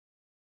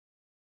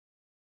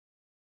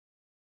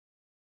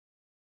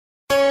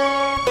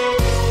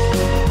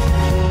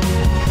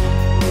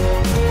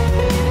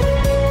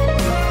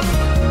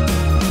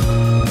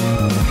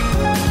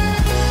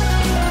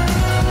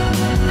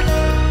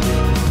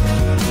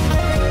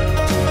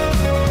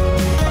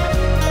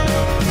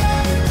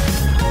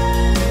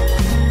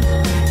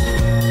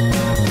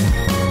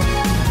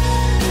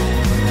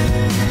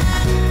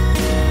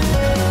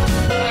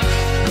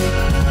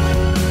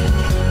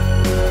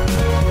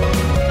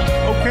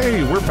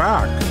we're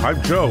back.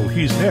 I'm Joe,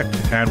 he's Nick,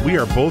 and we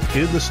are both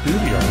in the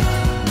studio,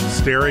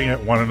 staring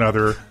at one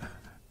another.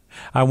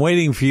 I'm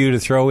waiting for you to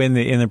throw in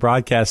the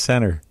broadcast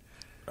center.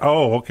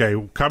 Oh, okay.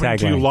 Coming Tagline.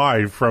 to you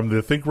live from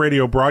the Think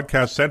Radio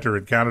Broadcast Center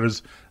in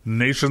Canada's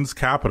nation's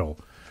capital.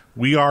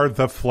 We are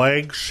the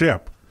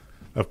flagship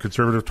of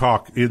conservative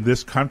talk in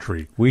this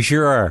country. We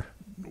sure are.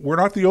 We're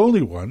not the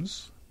only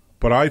ones,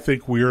 but I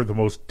think we are the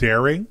most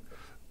daring,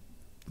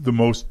 the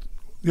most,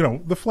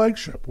 the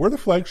flagship. We're the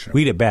flagship.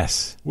 We the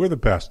best. We're the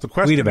best. The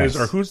question is,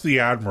 who's the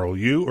admiral,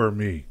 you or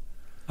me?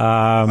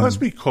 Let's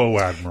be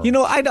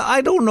co-admiral.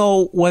 I don't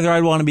know whether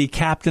I'd want to be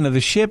captain of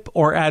the ship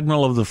or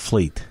admiral of the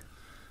fleet.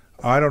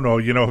 I don't know.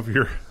 If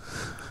you're,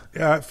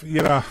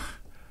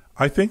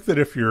 I think that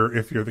if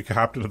you're the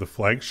captain of the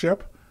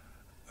flagship,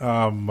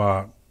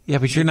 but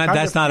you're not.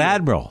 That's not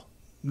admiral.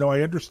 No,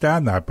 I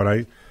understand that, but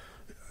I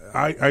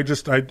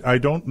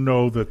don't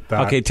know that.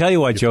 Okay, tell you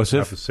what,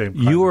 Joseph.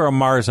 You are a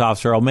Mars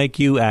officer. I'll make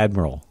you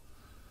admiral.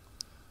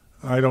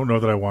 I don't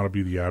know that I want to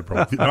be the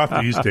admiral. Not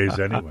these days,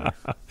 anyway.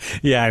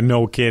 Yeah,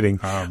 no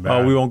kidding.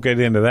 Oh, we won't get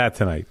into that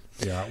tonight.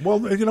 Yeah.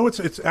 Well,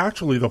 it's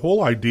actually the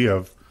whole idea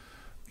of,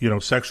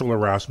 sexual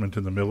harassment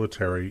in the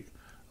military,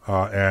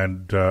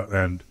 and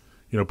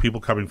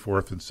people coming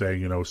forth and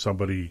saying,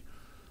 somebody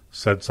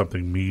said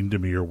something mean to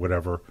me or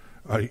whatever.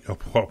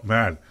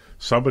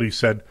 Somebody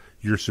said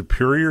your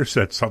superior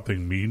said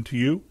something mean to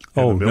you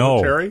in the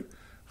military. No.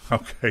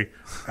 Okay,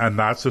 and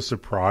that's a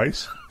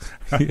surprise.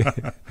 Give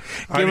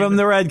them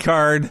the red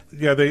card.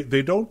 Yeah,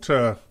 they don't.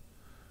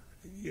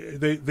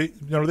 They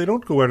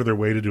don't go out of their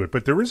way to do it.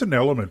 But there is an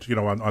element,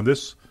 on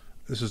this.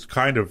 This is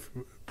kind of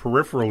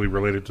peripherally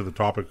related to the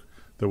topic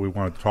that we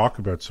want to talk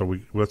about. So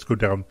let's go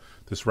down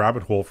this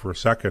rabbit hole for a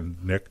second,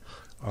 Nick.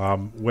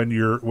 When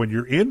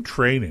you're in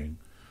training,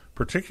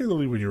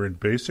 particularly when you're in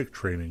basic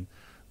training,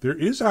 there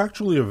is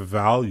actually a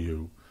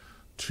value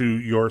to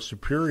your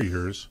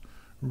superiors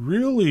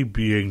really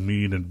being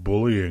mean and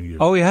bullying you.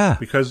 Oh, yeah.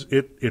 Because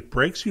it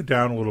breaks you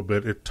down a little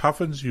bit, it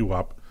toughens you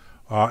up,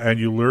 and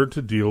you learn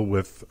to deal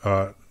with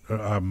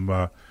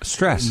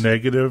stress,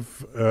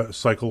 negative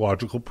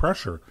psychological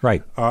pressure.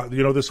 Right.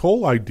 This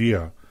whole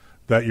idea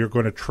that you're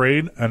going to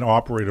train and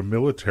operate a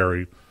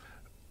military,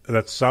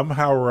 that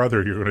somehow or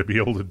other you're going to be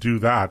able to do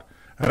that,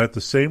 and at the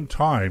same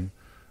time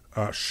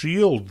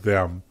shield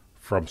them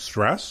from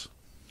stress.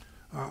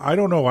 I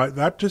don't know.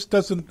 That just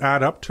doesn't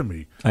add up to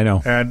me. I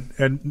know.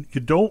 And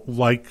you don't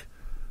like,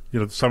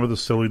 some of the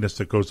silliness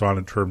that goes on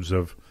in terms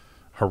of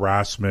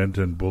harassment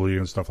and bullying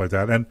and stuff like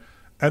that. And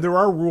there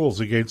are rules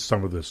against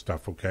some of this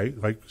stuff, okay?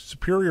 Like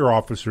superior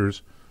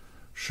officers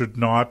should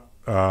not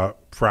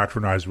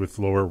fraternize with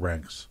lower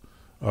ranks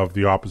of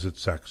the opposite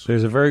sex.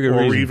 There's a very good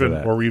reason for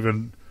that. Or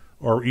even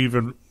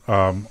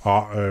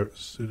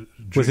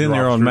within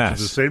their own mess.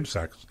 The same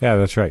sex. Yeah,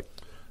 that's right.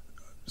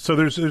 So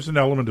there's an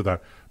element of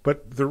that.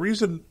 But the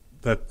reason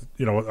that,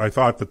 I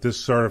thought that this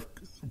sort of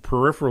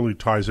peripherally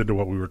ties into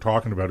what we were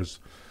talking about is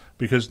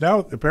because now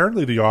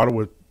apparently the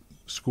Ottawa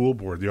School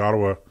Board, the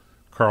Ottawa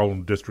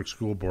Carleton District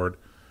School Board,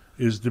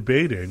 is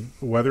debating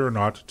whether or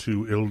not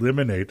to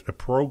eliminate a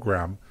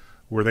program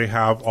where they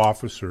have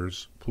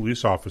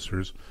police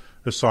officers,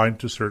 assigned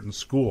to certain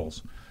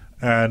schools.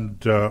 And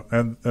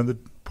the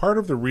part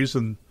of the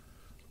reason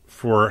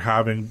for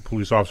having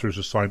police officers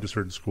assigned to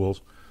certain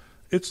schools,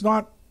 it's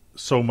not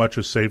so much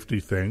a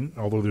safety thing,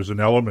 although there's an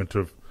element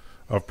of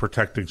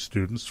protecting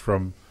students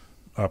from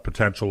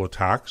potential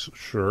attacks,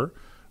 sure.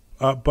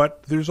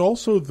 But there's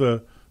also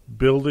the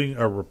building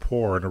a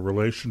rapport and a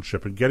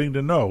relationship and getting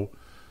to know,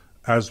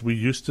 as we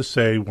used to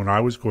say when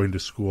I was going to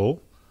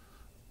school,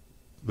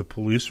 the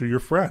police are your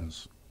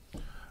friends.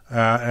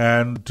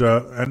 And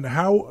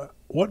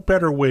what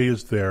better way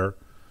is there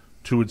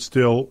to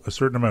instill a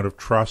certain amount of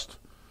trust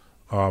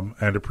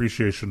and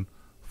appreciation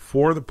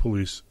for the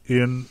police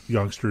in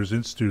youngsters,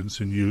 in students,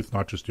 in youth,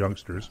 not just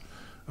youngsters,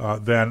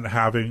 than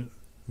having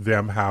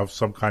them have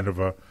some kind of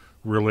a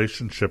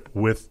relationship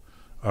with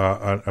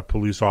a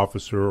police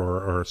officer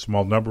or a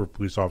small number of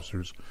police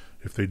officers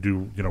if they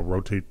do,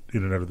 rotate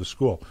in and out of the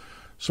school.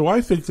 So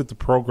I think that the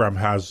program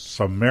has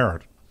some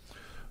merit.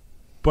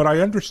 But I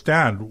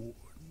understand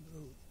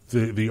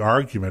the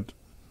argument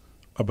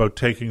about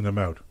taking them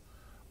out.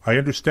 I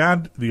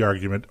understand the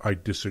argument. I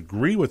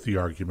disagree with the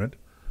argument,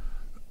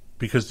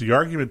 because the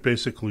argument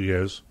basically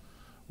is,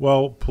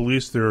 well,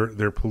 police,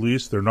 they're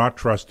police, they're not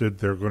trusted,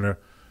 they're going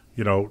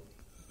to,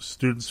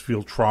 students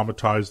feel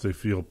traumatized, they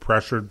feel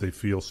pressured, they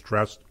feel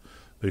stressed,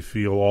 they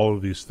feel all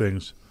of these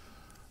things.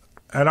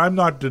 And I'm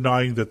not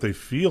denying that they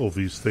feel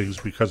these things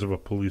because of a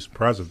police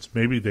presence.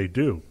 Maybe they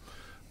do.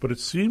 But it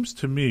seems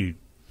to me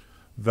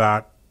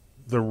that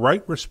the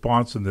right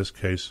response in this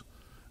case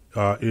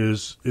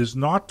is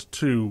not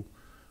to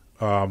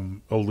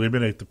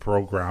eliminate the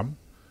program.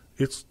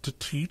 It's to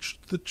teach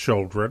the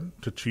children,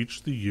 to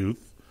teach the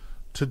youth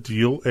to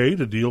deal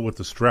with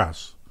the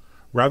stress,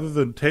 rather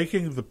than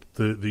taking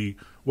the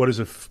what is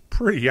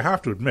you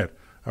have to admit,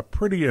 a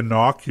pretty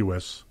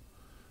innocuous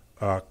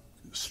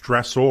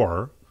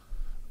stressor,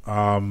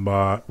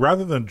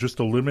 rather than just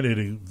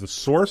eliminating the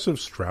source of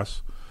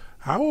stress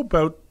How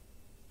about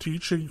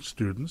teaching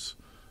students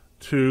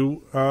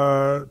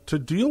to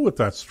deal with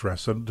that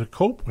stress and to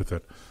cope with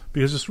it?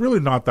 Because it's really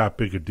not that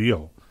big a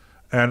deal.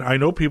 And I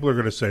know people are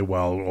going to say,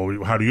 well,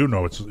 how do you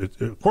know?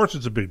 Of course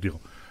it's a big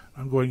deal.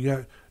 I'm going,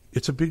 yeah,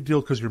 it's a big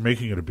deal because you're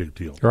making it a big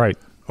deal. Right.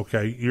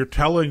 Okay? You're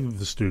telling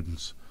the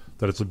students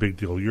that it's a big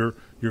deal. You're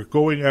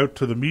going out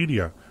to the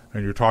media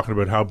and you're talking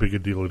about how big a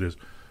deal it is.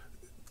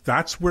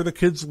 That's where the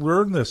kids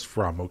learn this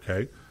from,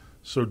 okay?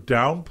 So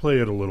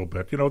downplay it a little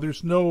bit.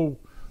 There's no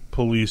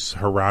police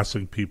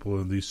harassing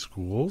people in these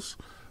schools.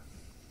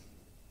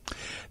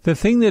 The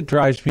thing that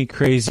drives me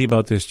crazy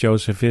about this,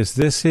 Joseph, is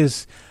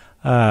because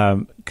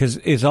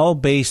it's all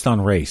based on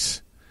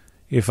race.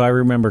 If I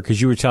remember, because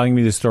you were telling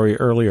me the story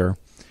earlier,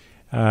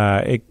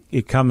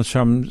 it comes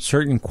from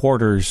certain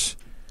quarters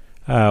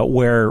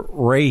where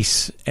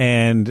race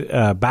and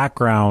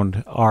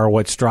background are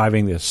what's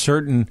driving this.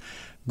 Certain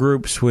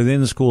groups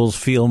within schools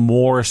feel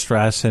more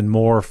stress and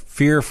more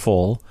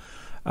fearful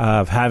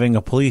of having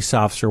a police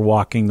officer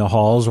walking the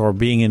halls or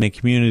being in a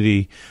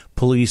community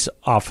police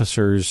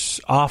officer's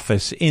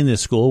office in the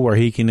school where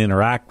he can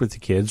interact with the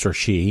kids, or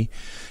she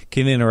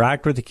can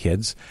interact with the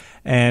kids,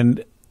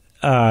 and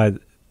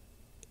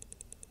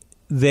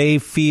they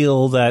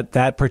feel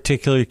that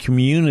particular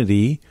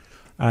community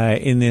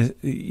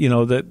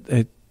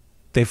that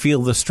they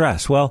feel the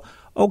stress. Well,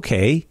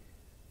 okay,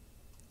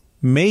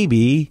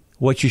 maybe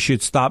what you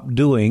should stop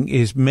doing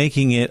is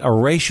making it a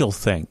racial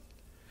thing.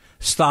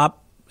 Stop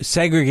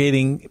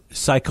segregating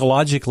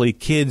psychologically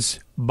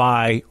kids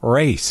by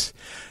race.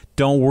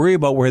 Don't worry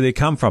about where they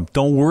come from.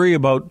 Don't worry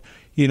about,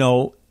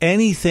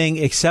 anything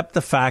except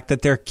the fact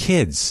that they're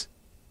kids.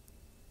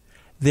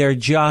 They're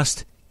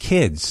just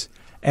kids.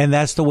 And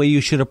that's the way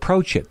you should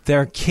approach it.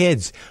 They're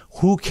kids.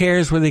 Who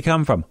cares where they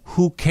come from?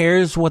 Who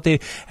cares what they...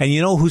 And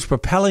who's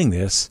propelling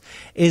this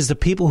is the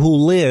people who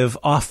live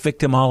off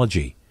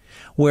victimology,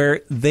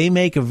 where they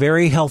make a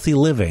very healthy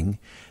living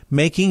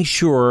making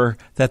sure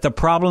that the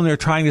problem they're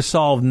trying to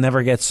solve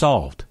never gets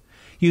solved.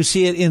 You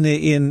see it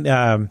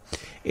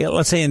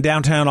let's say in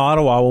downtown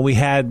Ottawa when we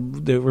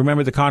had,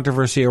 remember the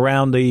controversy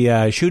around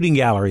the shooting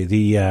gallery,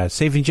 the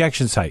safe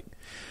injection site,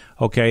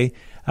 okay?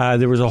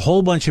 There was a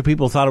whole bunch of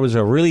people thought it was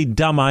a really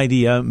dumb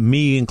idea,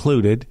 me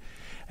included.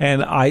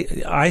 And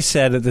I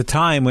said at the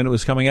time when it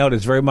was coming out,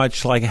 it's very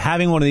much like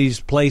having one of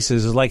these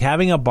places is like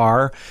having a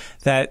bar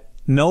that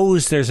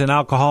knows there's an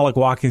alcoholic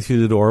walking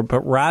through the door, but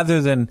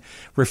rather than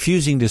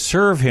refusing to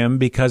serve him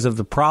because of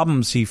the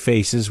problems he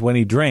faces when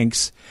he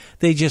drinks,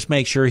 they just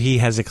make sure he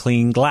has a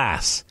clean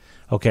glass.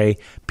 Okay?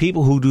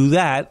 People who do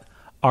that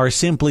are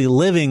simply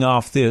living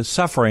off the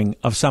suffering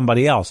of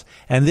somebody else.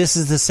 And this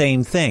is the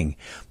same thing.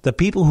 The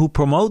people who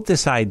promote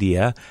this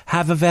idea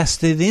have a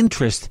vested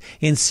interest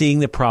in seeing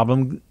the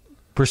problem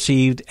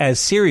perceived as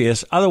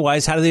serious.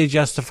 Otherwise, how do they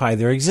justify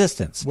their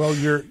existence? Well,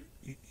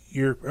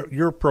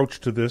 your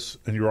approach to this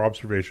and your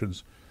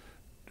observations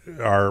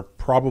are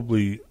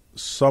probably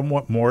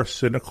somewhat more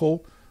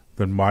cynical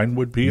than mine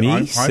would be.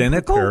 Me?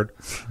 Cynical?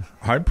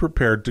 I'm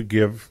prepared to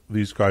give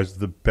these guys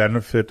the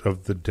benefit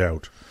of the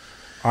doubt.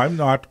 I'm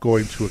not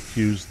going to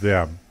accuse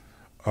them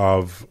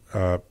of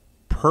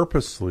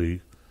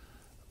purposely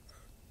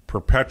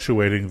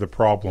perpetuating the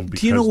problem.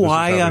 Do you know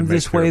why I'm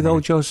this way,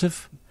 though,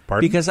 Joseph?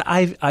 Pardon? Because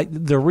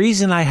the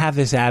reason I have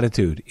this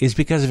attitude is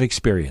because of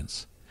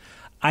experience.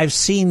 I've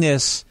seen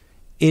this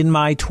in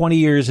my 20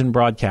 years in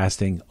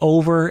broadcasting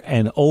over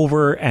and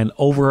over and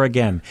over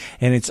again.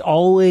 And it's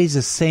always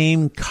the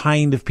same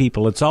kind of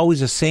people. It's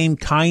always the same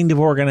kind of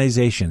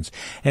organizations.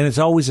 And it's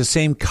always the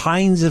same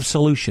kinds of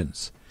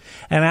solutions.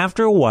 And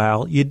after a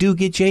while, you do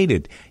get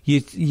jaded.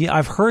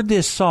 I've heard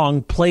this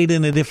song played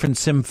in a different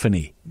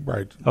symphony.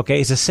 Right. Okay,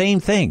 it's the same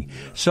thing.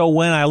 So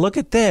when I look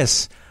at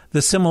this,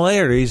 the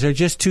similarities are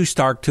just too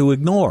stark to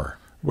ignore.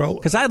 Well,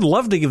 because I'd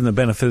love to give them the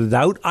benefit of the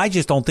doubt. I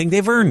just don't think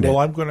they've earned it. Well,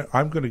 I'm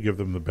going to give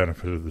them the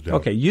benefit of the doubt.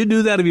 Okay, you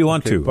do that if you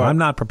want to. I'm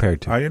not prepared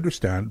to. I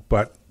understand,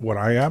 but what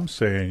I am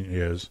saying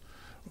is,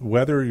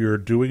 whether you're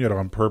doing it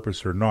on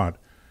purpose or not,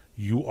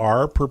 you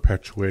are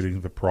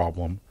perpetuating the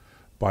problem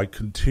by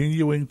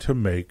continuing to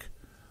make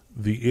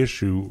the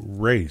issue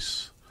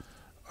race.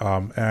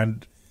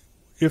 And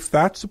if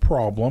that's a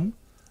problem,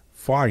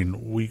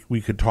 fine.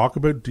 We could talk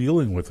about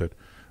dealing with it.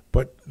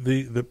 But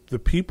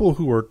the people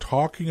who are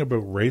talking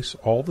about race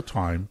all the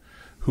time,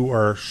 who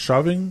are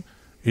shoving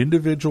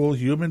individual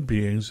human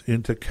beings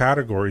into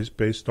categories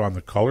based on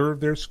the color of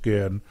their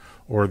skin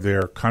or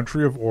their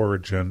country of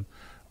origin,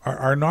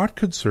 are not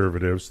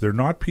conservatives. They're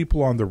not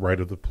people on the right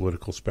of the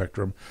political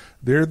spectrum.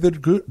 They're the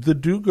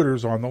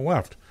do-gooders on the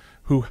left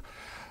who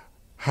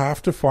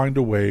have to find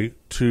a way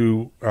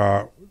to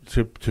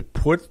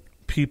put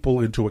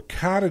people into a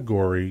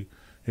category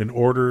in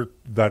order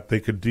that they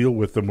could deal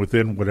with them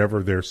within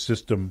whatever their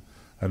system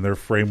and their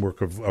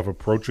framework of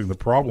approaching the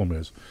problem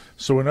is.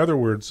 So in other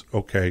words,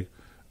 okay,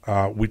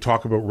 we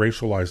talk about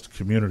racialized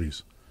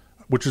communities,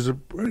 which is a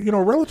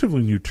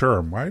relatively new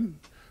term, right?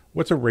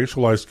 What's a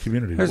racialized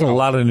community? There's a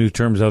lot of new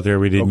terms out there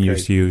we didn't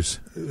used to use.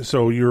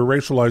 So you're a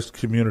racialized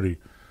community.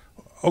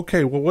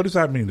 Okay, well, what does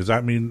that mean? Does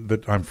that mean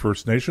that I'm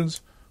First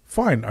Nations?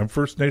 Fine, I'm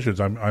First Nations.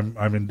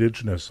 I'm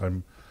Indigenous.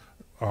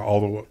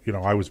 Although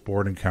I was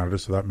born in Canada,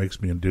 so that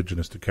makes me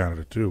Indigenous to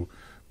Canada too.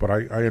 But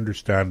I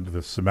understand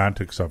the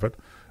semantics of it.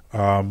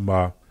 I'm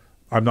not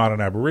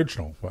an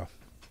Aboriginal. Well,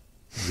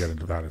 we'll get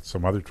into that at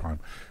some other time.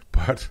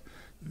 But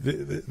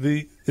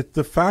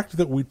the fact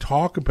that we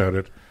talk about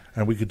it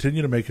and we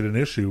continue to make it an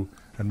issue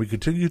and we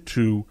continue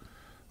to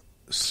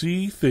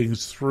see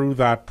things through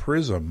that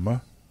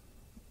prism,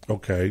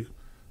 okay,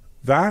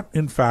 that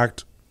in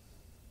fact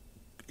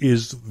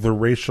is the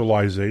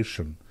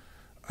racialization.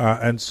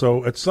 And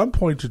so at some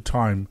point in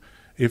time,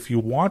 if you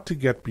want to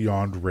get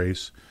beyond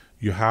race,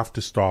 you have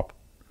to stop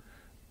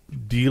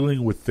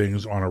dealing with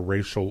things on a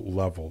racial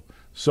level.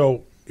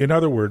 So, in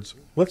other words,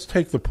 let's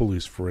take the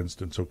police, for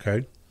instance,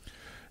 okay?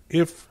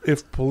 If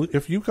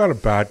you got a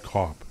bad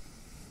cop,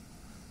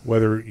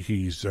 whether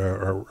he's he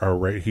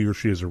or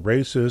she is a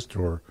racist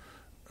or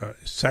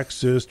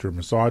sexist or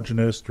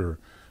misogynist or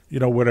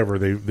whatever,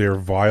 they're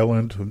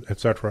violent,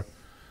 etc.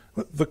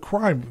 The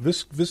crime,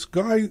 this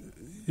guy,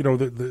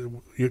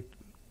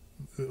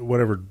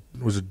 whatever,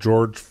 was it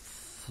George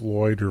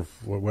Floyd or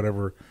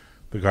whatever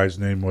the guy's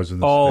name was in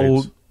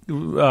the States?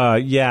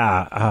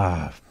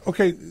 Yeah.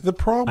 Okay, the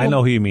problem... I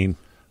know who you mean.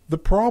 The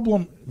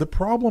problem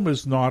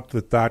is not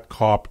that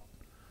cop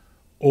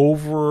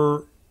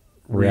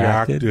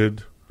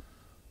overreacted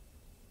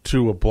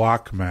to a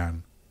black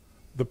man.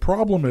 The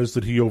problem is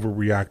that he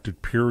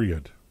overreacted,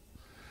 period.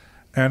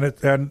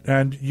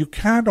 And you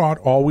cannot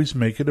always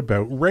make it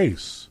about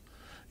race.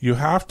 You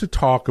have to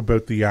talk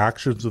about the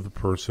actions of the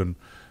person,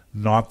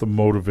 not the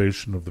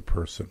motivation of the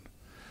person.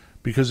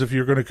 Because if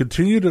you're going to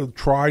continue to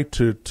try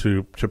to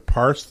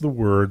parse the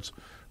words,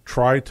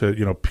 try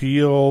to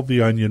peel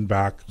the onion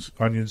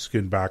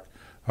skin back,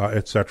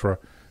 etc.,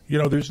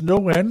 there's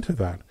no end to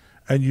that,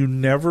 and you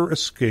never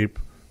escape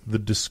the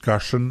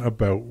discussion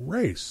about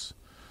race.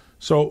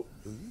 So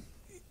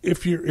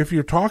if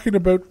you're talking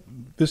about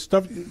this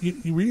stuff,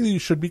 you really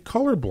should be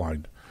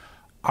colorblind.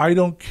 I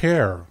don't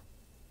care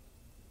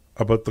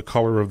about the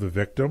color of the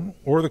victim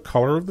or the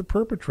color of the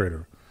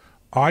perpetrator.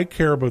 I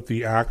care about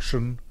the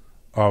action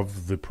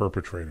of the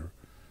perpetrator.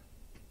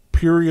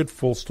 Period,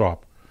 full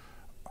stop.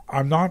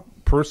 I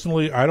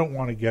don't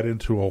want to get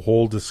into a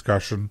whole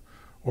discussion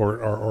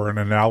or an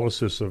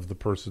analysis of the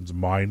person's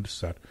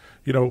mindset.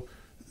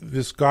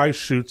 This guy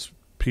shoots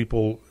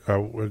people,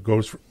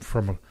 goes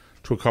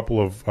to a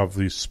couple of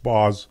these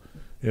spas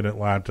in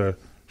Atlanta,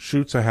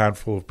 shoots a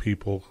handful of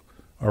people,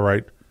 all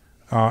right?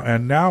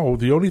 And now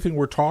the only thing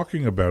we're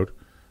talking about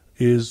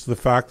is the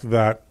fact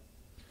that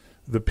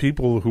the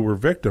people who were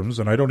victims,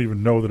 and I don't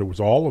even know that it was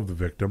all of the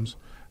victims,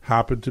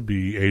 happened to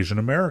be Asian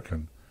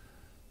American.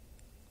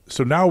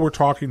 So now we're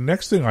talking,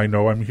 next thing I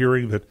know, I'm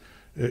hearing that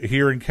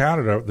here in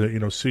Canada,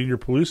 that senior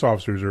police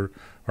officers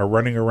are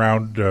running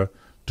around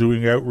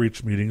doing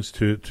outreach meetings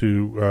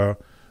to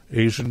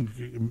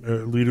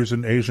Asian leaders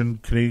in Asian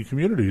Canadian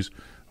communities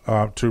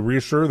to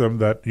reassure them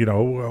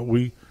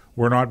that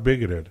we're not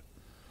bigoted.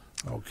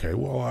 Okay,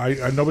 well,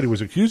 I nobody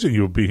was accusing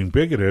you of being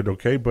bigoted,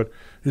 okay, but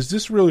is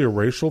this really a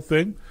racial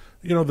thing?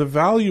 The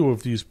value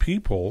of these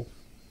people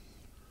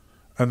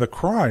and the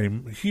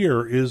crime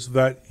here is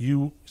that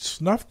you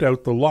snuffed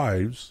out the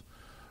lives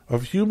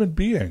of human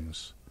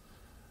beings.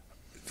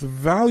 The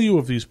value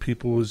of these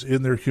people is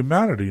in their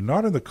humanity,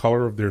 not in the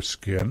color of their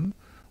skin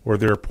or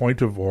their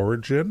point of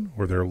origin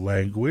or their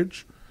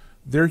language.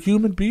 They're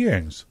human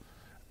beings.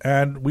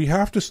 And we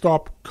have to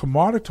stop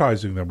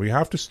commoditizing them. We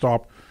have to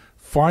stop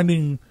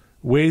finding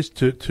ways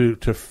to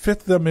fit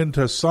them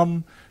into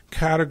some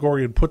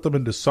category and put them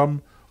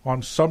into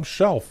on some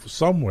shelf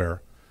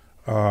somewhere.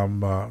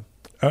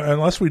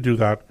 Unless we do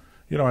that,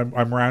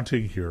 I'm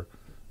ranting here.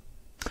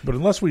 But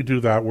unless we do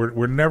that,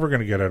 we're never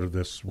going to get out of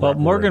this. Well,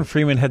 Morgan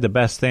Freeman had the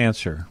best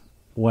answer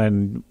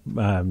when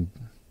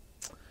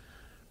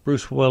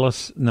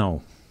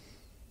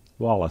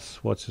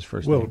Wallace, what's his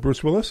first name?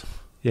 Bruce Willis?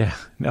 Yeah,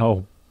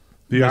 no.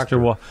 The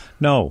actor?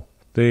 No,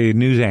 the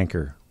news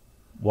anchor,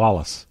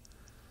 Wallace.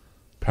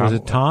 Was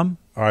it Tom?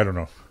 I don't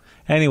know.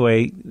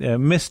 Anyway,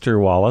 Mr.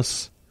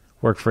 Wallace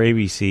worked for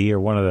ABC or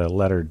one of the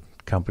lettered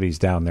companies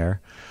down there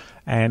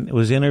and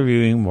was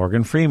interviewing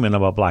Morgan Freeman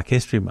about Black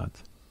History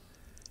Month.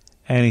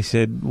 And he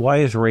said, why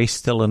is race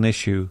still an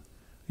issue?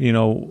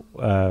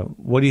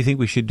 What do you think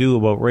we should do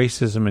about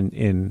racism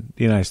in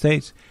the United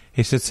States?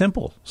 He said,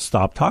 simple.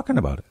 Stop talking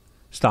about it.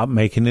 Stop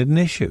making it an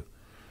issue.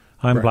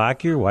 I'm right.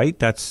 Black, you're white.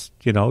 That's,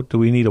 do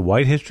we need a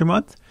White History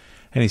Month?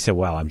 And he said,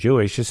 well, I'm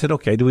Jewish. I said,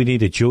 okay, do we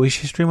need a Jewish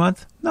History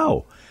Month?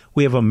 No.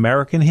 We have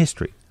American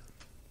history.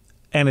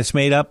 And it's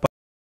made up